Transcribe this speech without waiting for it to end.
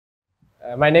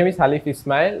My name is Haleef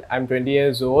Ismail. I'm 20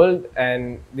 years old,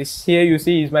 and this here you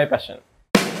see is my passion.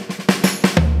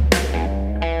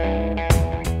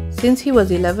 Since he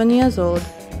was 11 years old,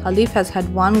 Haleef has had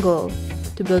one goal: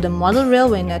 to build a model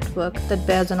railway network that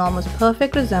bears an almost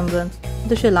perfect resemblance to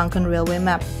the Sri Lankan railway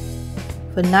map.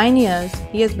 For 9 years,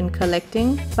 he has been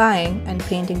collecting, buying, and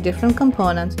painting different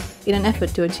components in an effort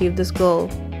to achieve this goal.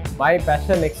 My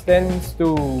passion extends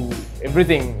to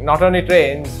everything, not only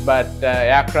trains, but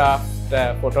aircraft,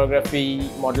 photography,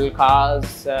 model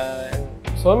cars, and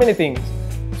so many things.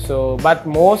 But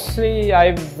mostly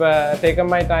I've taken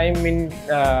my time in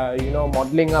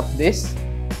modeling up this.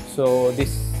 So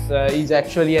this is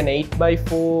actually an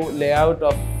 8x4 layout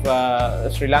of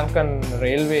Sri Lankan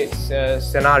railway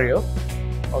scenario,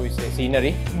 obviously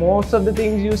scenery. Most of the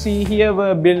things you see here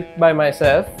were built by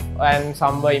myself, and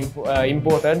some were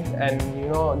imported, and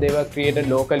they were created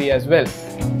locally as well.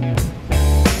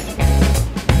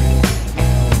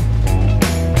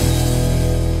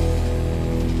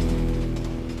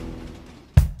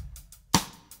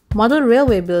 Model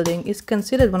railway building is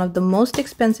considered one of the most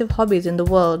expensive hobbies in the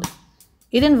world.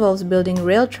 It involves building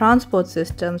rail transport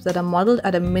systems that are modeled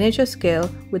at a miniature scale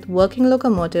with working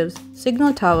locomotives,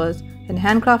 signal towers, and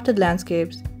handcrafted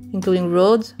landscapes, including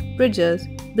roads, bridges,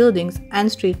 buildings, and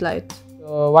streetlights.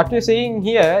 What you're seeing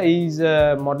here is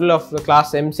a model of the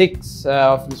class M6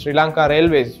 of the Sri Lanka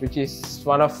Railways, which is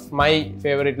one of my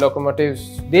favorite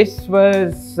locomotives. This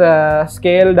was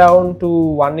scaled down to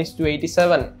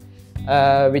 1:87.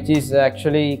 Which is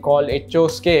actually called HO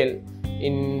scale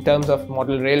in terms of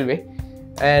model railway,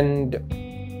 and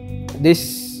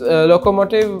this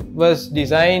locomotive was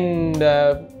designed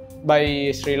by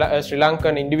a Sri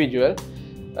Lankan individual,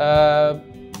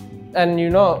 and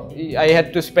I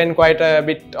had to spend quite a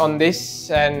bit on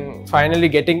this, and finally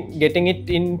getting it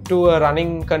into a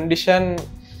running condition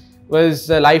was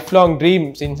a lifelong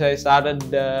dream since I started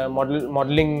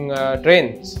modeling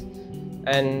trains.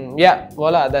 And yeah,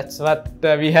 voila, that's what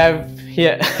we have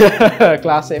here.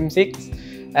 Class M6,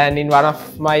 and in one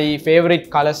of my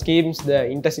favorite color schemes, the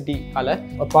intercity color.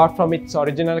 Apart from its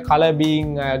original color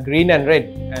being green and red,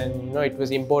 and it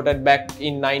was imported back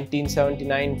in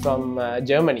 1979 from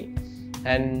Germany,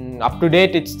 and up to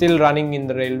date it's still running in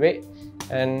the railway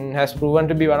and has proven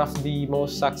to be one of the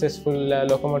most successful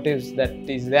locomotives that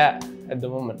is there at the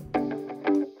moment.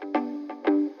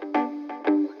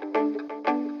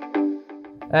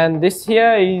 And this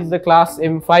here is the class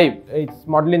M5. It's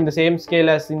modeled in the same scale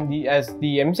as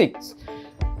the M6,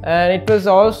 and it was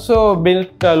also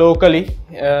built locally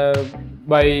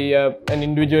by an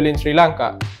individual in Sri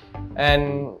Lanka,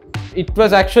 and it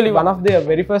was actually one of the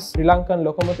very first Sri Lankan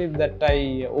locomotives that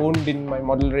I owned in my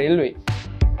model railway.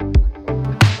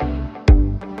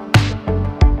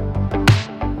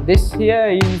 This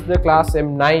here is the class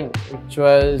M9, which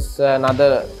was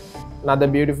another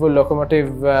beautiful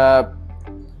locomotive.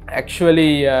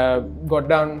 Actually got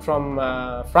down from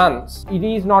France. It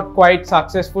is not quite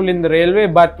successful in the railway,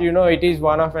 but it is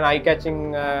one of an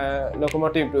eye-catching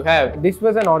locomotive to have. This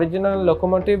was an original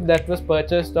locomotive that was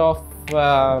purchased off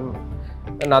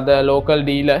another local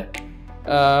dealer,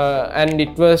 and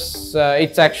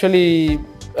it's actually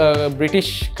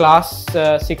British class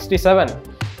 67,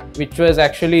 which was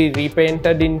actually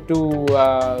repainted into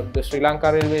the Sri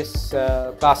Lanka Railways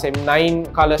class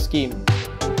M9 color scheme.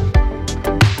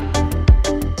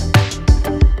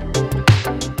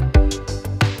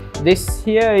 This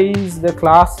here is the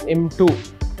class M2,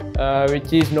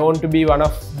 which is known to be one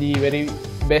of the very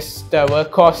best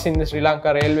workhorse in the Sri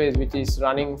Lanka Railways, which is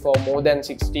running for more than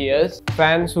 60 years.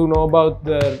 Fans who know about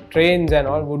the trains and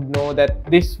all would know that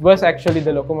this was actually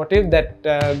the locomotive that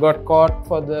got caught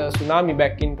for the tsunami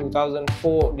back in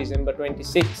 2004, December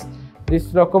 26th.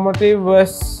 This locomotive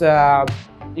was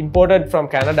imported from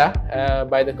Canada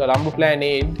by the Colombo Plan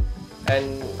Aid,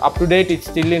 and up to date it's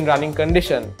still in running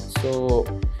condition.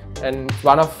 And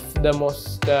one of the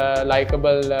most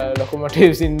likable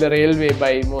locomotives in the railway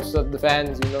by most of the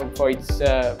fans, for its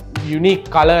unique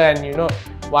color, and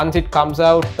once it comes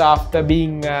out after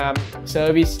being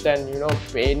serviced and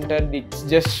painted, it's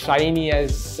just shiny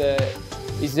as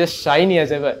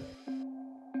ever.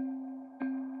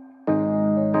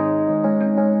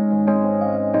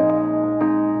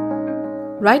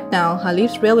 Right now,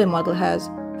 Haleef's railway model has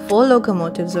 4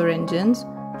 locomotives or engines,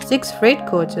 6 freight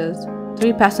coaches,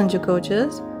 3 passenger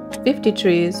coaches, 50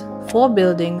 trees, 4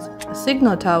 buildings, a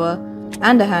signal tower,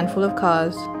 and a handful of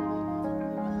cars.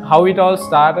 How it all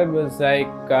started was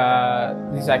like,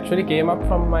 this actually came up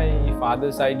from my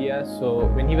father's idea. So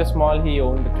when he was small, he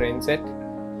owned a train set,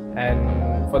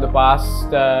 and for the past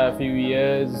few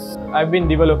years I've been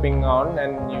developing on,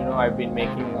 and I've been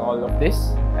making all of this,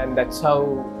 and that's how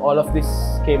all of this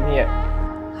came here.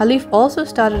 Haleef also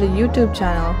started a YouTube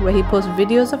channel where he posts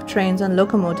videos of trains and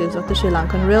locomotives of the Sri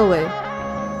Lankan Railway.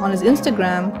 On his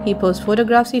Instagram, he posts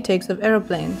photographs he takes of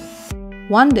aeroplanes.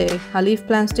 One day, Haleef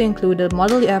plans to include a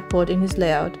model airport in his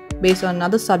layout based on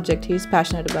another subject he is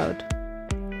passionate about.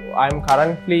 I'm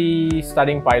currently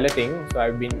studying piloting, so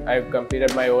I've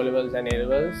completed my O-levels and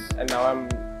A-levels, and now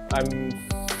I'm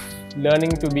learning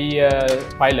to be a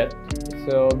pilot.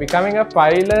 So becoming a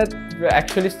pilot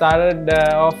actually started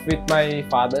off with my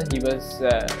father.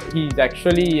 He's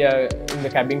actually in the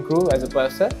cabin crew as a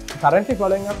purser. Currently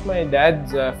following up my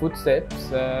dad's footsteps,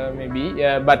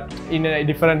 but in a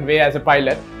different way as a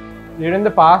pilot. During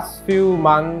the past few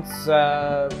months,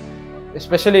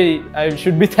 especially I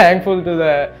should be thankful to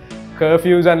the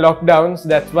curfews and lockdowns.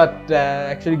 That's what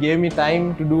actually gave me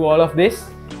time to do all of this.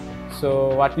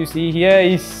 So what you see here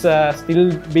is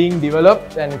still being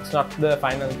developed, and it's not the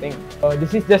final thing.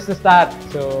 This is just the start,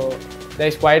 so there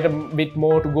is quite a bit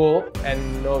more to go,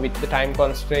 and with the time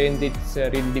constraints it's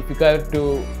really difficult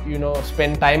to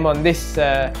spend time on this.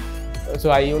 So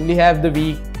I only have the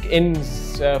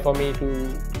weekends for me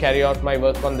to carry out my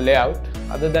work on the layout.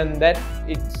 Other than that,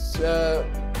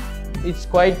 it's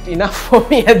quite enough for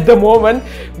me at the moment,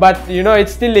 but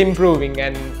it's still improving,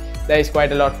 and there is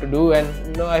quite a lot to do,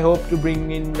 and I hope to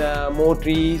bring in more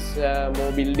trees,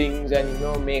 more buildings,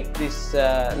 and make this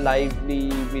lively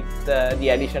with the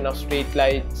addition of street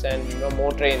lights and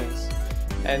more trains,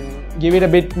 and give it a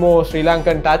bit more Sri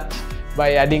Lankan touch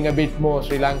by adding a bit more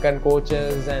Sri Lankan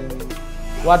coaches and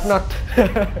whatnot.